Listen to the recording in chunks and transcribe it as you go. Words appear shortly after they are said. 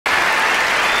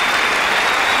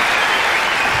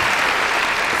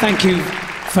Thank you,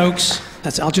 folks.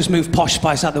 I'll just move Posh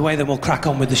Spice out of the way, then we'll crack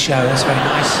on with the show. That's very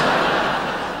nice.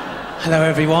 Hello,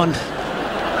 everyone.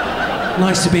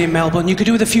 Nice to be in Melbourne. You could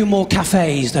do with a few more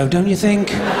cafes, though, don't you think?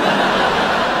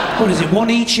 What is it, one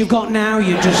each you've got now?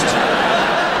 You just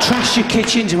trashed your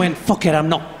kitchens and went, fuck it, I'm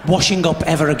not washing up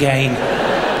ever again.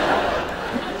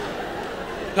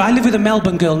 I live with a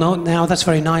Melbourne girl now. That's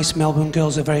very nice. Melbourne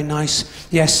girls are very nice.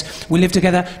 Yes, we live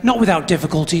together, not without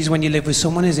difficulties when you live with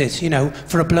someone, is it? You know,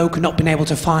 for a bloke not being able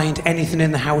to find anything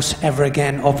in the house ever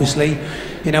again, obviously.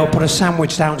 You know, put a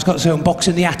sandwich down, it's got its own box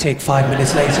in the attic 5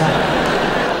 minutes later.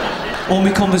 All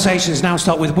my conversations now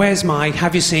start with, where's my,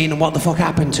 have you seen, and what the fuck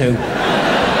happened to?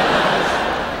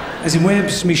 As in,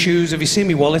 where's me shoes, have you seen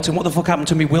me wallet, and what the fuck happened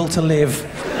to me will to live?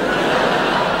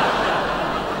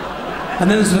 And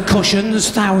then there's the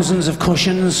cushions, thousands of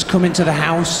cushions come into the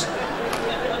house.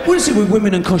 What is it with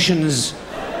women and cushions?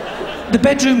 The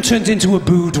bedroom turns into a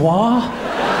boudoir.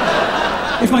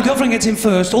 If my girlfriend gets in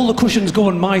first, all the cushions go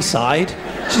on my side.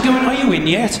 She's going, are you in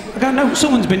yet? I go, no,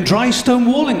 someone's been dry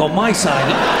stone walling on my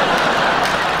side.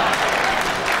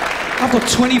 I've got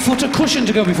 20 foot of cushion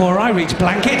to go before I reach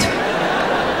blanket.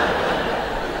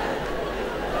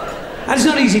 And it's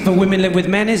not easy for women to live with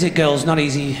men, is it, girls? Not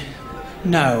easy.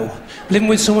 No. Living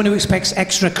with someone who expects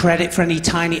extra credit for any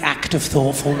tiny act of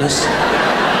thoughtfulness.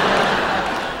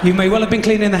 You may well have been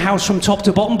cleaning the house from top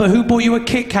to bottom, but who bought you a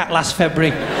Kit Kat last February?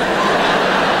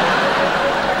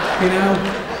 You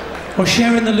know? Or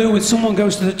sharing the loo with someone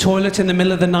goes to the toilet in the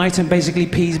middle of the night and basically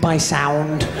pees by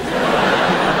sound.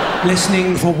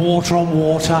 Listening for water on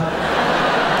water.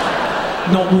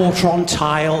 Not water on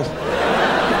tile.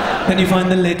 Then you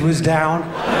find the lid was down.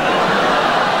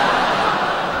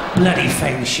 Bloody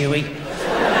feng shui.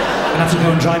 I have to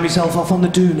go and dry myself off on the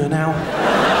doona now.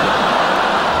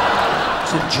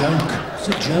 It's a joke. It's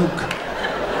a joke.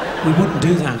 We wouldn't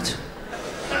do that.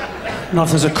 Not if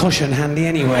there's a cushion handy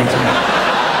anyway.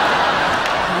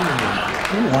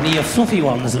 Ooh, one of your fluffy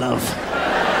ones, love.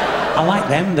 I like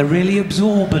them, they're really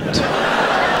absorbent.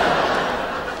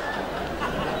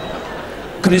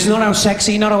 Because it's not how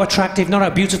sexy, not how attractive, not how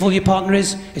beautiful your partner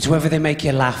is, it's whether they make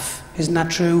you laugh. Isn't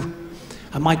that true?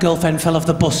 And my girlfriend fell off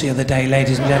the bus the other day,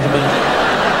 ladies and gentlemen.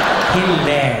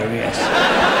 Hilarious.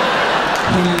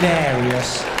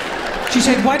 Hilarious. She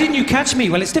said, why didn't you catch me?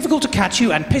 Well, it's difficult to catch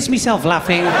you and piss myself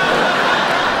laughing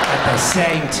at the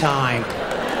same time.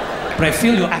 But I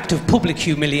feel your act of public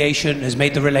humiliation has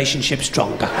made the relationship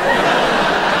stronger.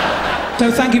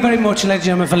 So thank you very much, ladies and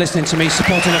gentlemen, for listening to me,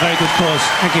 supporting a very good cause.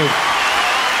 Thank you.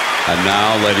 And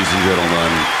now, ladies and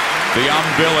gentlemen, the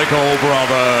Umbilical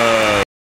Brothers.